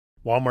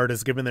Walmart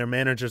has given their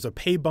managers a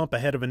pay bump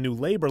ahead of a new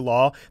labor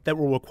law that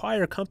will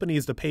require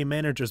companies to pay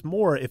managers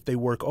more if they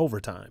work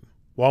overtime.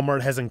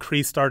 Walmart has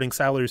increased starting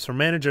salaries for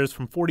managers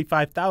from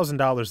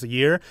 $45,000 a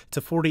year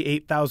to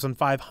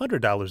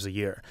 $48,500 a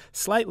year,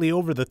 slightly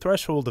over the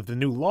threshold of the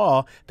new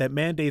law that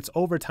mandates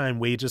overtime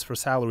wages for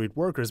salaried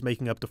workers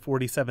making up to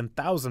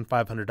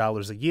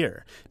 $47,500 a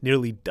year,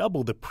 nearly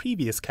double the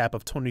previous cap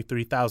of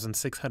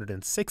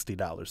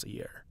 $23,660 a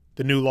year.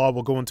 The new law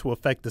will go into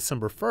effect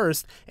December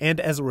 1st, and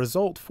as a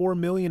result, 4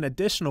 million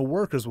additional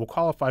workers will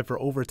qualify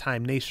for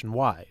overtime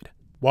nationwide.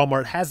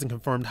 Walmart hasn't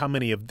confirmed how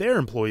many of their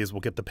employees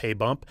will get the pay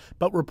bump,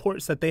 but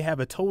reports that they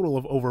have a total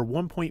of over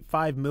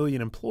 1.5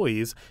 million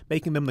employees,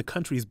 making them the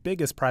country's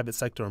biggest private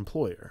sector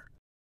employer.